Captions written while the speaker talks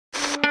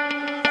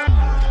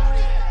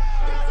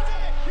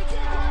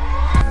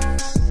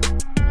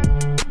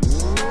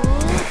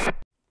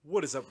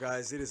What is up,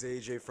 guys? It is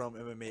AJ from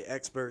MMA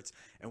Experts,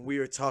 and we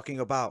are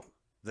talking about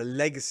the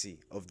legacy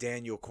of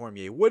Daniel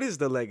Cormier. What is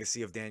the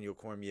legacy of Daniel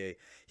Cormier?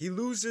 He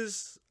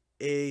loses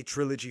a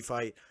trilogy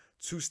fight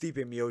to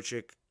Stipe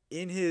Miocic.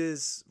 In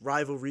his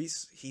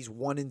rivalries, he's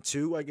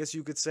 1-2, I guess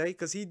you could say,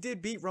 because he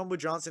did beat Rumble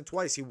Johnson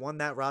twice. He won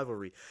that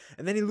rivalry.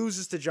 And then he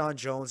loses to John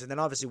Jones, and then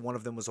obviously one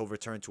of them was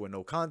overturned to a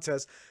no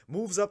contest.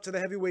 Moves up to the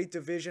heavyweight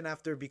division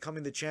after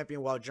becoming the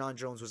champion while John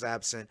Jones was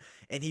absent,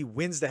 and he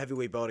wins the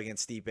heavyweight belt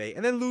against Stipe,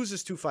 and then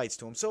loses 2 fights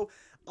to him. So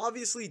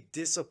obviously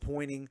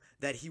disappointing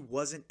that he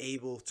wasn't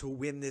able to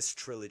win this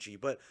trilogy.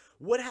 But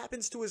what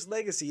happens to his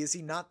legacy? Is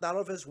he not thought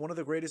of as one of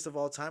the greatest of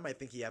all time? I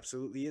think he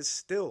absolutely is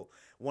still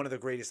one of the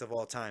greatest of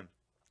all time.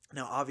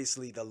 Now,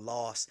 obviously, the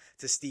loss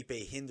to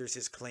Stipe hinders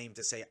his claim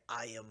to say,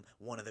 I am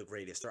one of the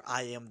greatest, or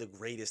I am the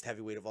greatest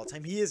heavyweight of all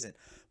time. He isn't.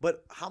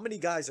 But how many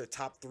guys are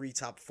top 3,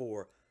 top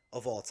 4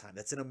 of all time?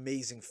 That's an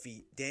amazing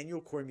feat. Daniel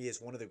Cormier is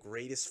one of the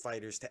greatest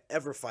fighters to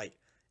ever fight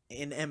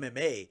in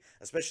MMA,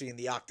 especially in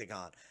the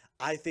octagon.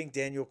 I think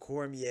Daniel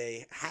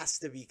Cormier has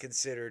to be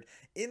considered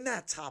in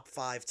that top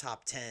 5,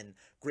 top 10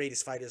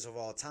 greatest fighters of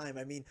all time.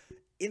 I mean,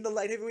 in the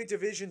light heavyweight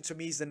division, to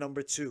me, he's the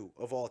number 2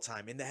 of all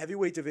time. In the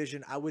heavyweight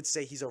division, I would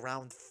say he's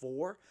around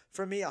 4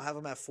 for me. I'll have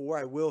him at 4.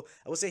 I will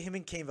say him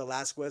and Cain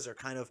Velasquez are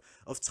kind of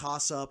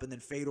toss-up, and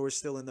then Fedor is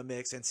still in the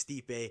mix, and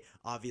Stipe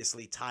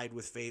obviously tied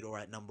with Fedor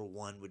at number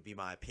 1 would be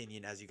my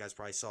opinion, as you guys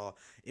probably saw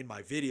in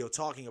my video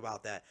talking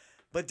about that.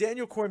 But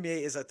Daniel Cormier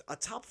is a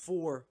top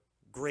 4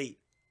 great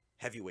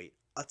heavyweight,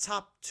 a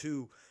top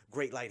 2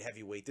 great light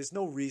heavyweight. There's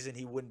no reason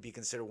he wouldn't be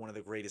considered one of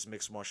the greatest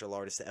mixed martial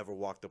artists to ever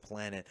walk the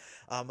planet.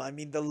 I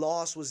mean, the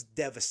loss was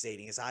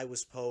devastating. His eye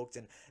was poked,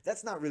 and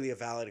that's not really a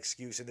valid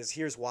excuse. And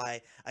here's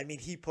why. I mean,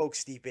 he poked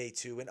Stipe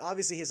too, and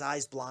obviously his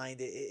eye's blind.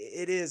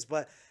 It is,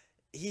 but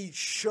he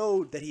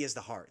showed that he has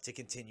the heart to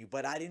continue.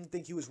 But I didn't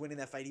think he was winning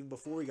that fight even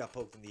before he got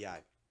poked in the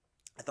eye.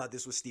 I thought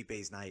this was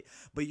Stipe's night.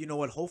 But you know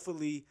what?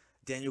 Hopefully,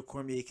 Daniel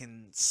Cormier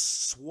can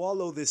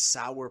swallow this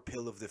sour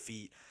pill of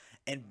defeat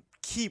and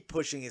keep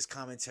pushing his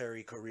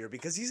commentary career,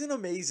 because he's an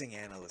amazing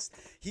analyst.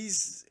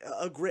 He's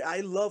a great,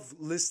 I love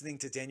listening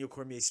to Daniel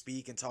Cormier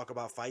speak and talk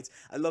about fights.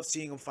 I love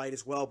seeing him fight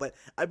as well, but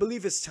I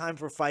believe his time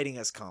for fighting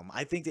has come.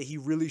 I think that he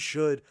really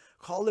should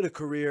call it a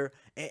career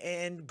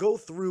and go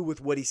through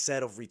with what he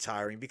said of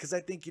retiring, because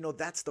I think,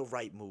 that's the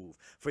right move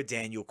for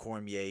Daniel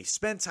Cormier.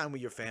 Spend time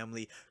with your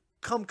family.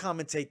 Come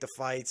commentate the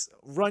fights,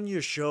 run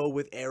your show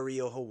with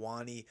Ariel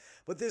Helwani,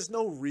 but there's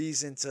no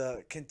reason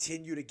to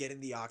continue to get in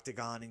the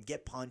octagon and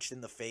get punched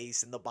in the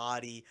face and the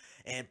body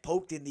and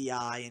poked in the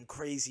eye and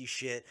crazy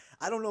shit.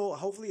 I don't know.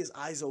 Hopefully his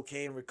eye's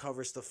okay and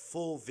recovers to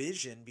full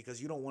vision,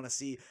 because you don't want to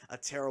see a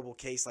terrible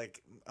case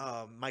like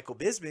Michael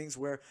Bisping's,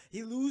 where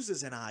he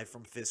loses an eye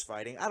from fist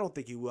fighting. I don't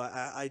think he will.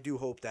 I do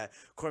hope that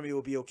Cormier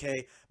will be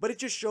okay, but it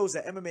just shows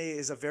that MMA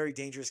is a very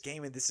dangerous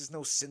game, and this is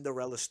no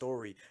Cinderella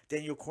story.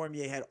 Daniel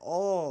Cormier had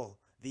all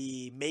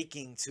the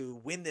making to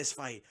win this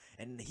fight,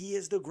 and he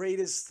is the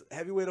greatest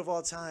heavyweight of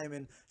all time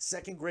and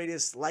second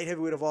greatest light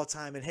heavyweight of all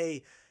time. And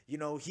hey,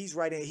 he's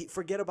right.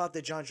 Forget about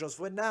the John Jones,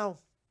 but now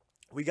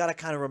we got to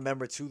kind of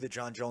remember too the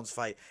John Jones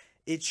fight.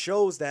 It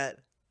shows that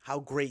how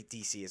great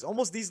DC is.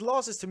 Almost these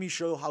losses to me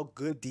show how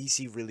good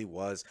DC really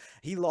was.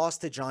 He lost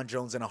to John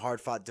Jones in a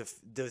hard-fought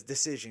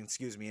decision,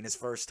 in his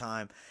first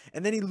time.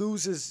 And then he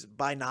loses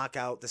by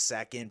knockout the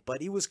second, but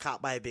he was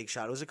caught by a big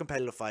shot. It was a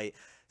competitive fight.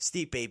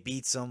 Stipe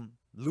beats him,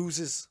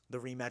 loses the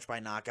rematch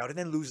by knockout, and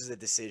then loses the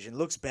decision.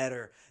 Looks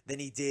better than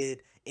he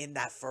did in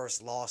that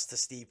first loss to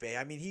Stipe.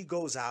 I mean, he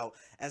goes out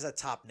as a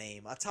top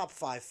name, a top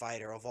 5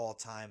 fighter of all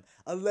time,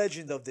 a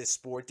legend of this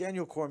sport.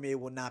 Daniel Cormier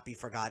will not be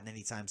forgotten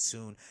anytime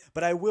soon.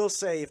 But I will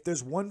say, if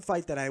there's one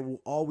fight that I will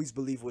always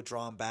believe would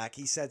draw him back,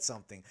 he said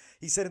something.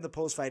 He said in the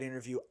post-fight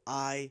interview,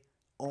 I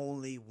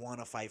only want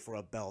to fight for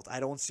a belt. I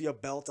don't see a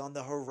belt on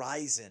the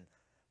horizon.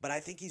 But I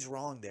think he's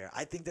wrong there.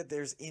 I think that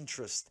there's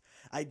interest,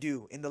 I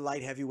do, in the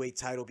light heavyweight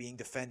title being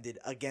defended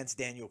against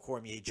Daniel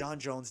Cormier. John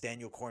Jones,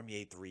 Daniel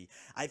Cormier 3.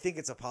 I think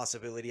it's a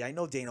possibility. I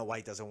know Dana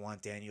White doesn't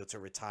want Daniel to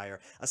retire,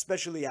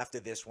 especially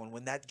after this one,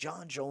 when that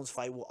John Jones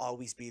fight will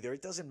always be there.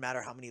 It doesn't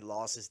matter how many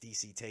losses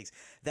DC takes.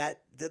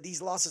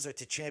 These losses are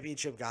to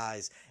championship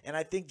guys, and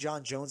I think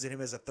John Jones and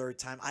him as a third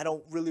time, I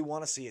don't really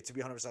want to see it, to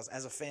be 100%.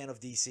 As a fan of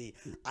DC,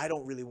 I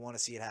don't really want to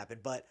see it happen,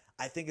 but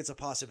I think it's a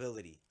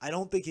possibility. I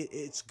don't think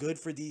it's good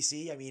for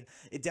DC. I mean,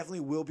 it definitely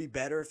will be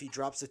better if he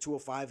drops to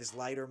 205, is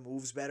lighter,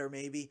 moves better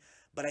maybe.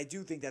 But I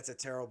do think that's a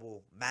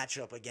terrible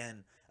matchup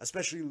again,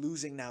 especially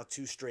losing now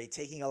 2 straight,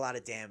 taking a lot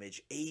of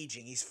damage,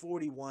 aging. He's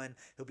 41.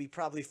 He'll be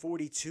probably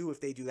 42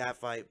 if they do that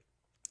fight.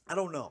 I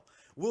don't know.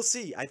 We'll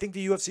see. I think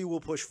the UFC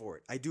will push for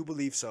it. I do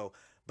believe so.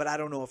 But I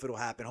don't know if it'll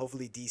happen.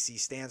 Hopefully DC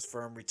stands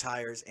firm,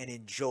 retires, and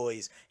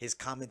enjoys his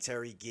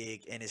commentary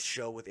gig and his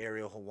show with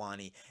Ariel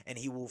Helwani. And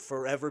he will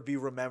forever be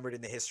remembered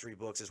in the history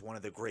books as one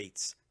of the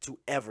greats to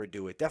ever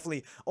do it.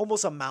 Definitely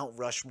almost a Mount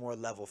Rushmore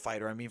level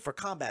fighter. I mean, for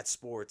combat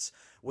sports,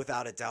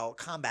 without a doubt,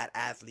 combat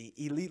athlete,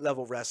 elite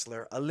level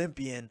wrestler,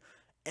 Olympian,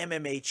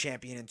 MMA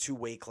champion in 2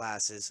 weight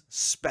classes.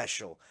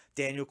 Special.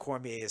 Daniel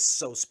Cormier is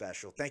so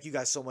special. Thank you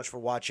guys so much for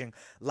watching.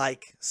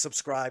 Like,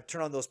 subscribe,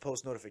 turn on those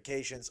post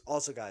notifications.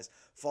 Also, guys,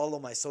 follow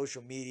my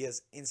social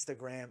medias,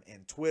 Instagram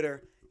and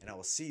Twitter, and I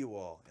will see you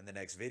all in the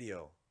next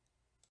video.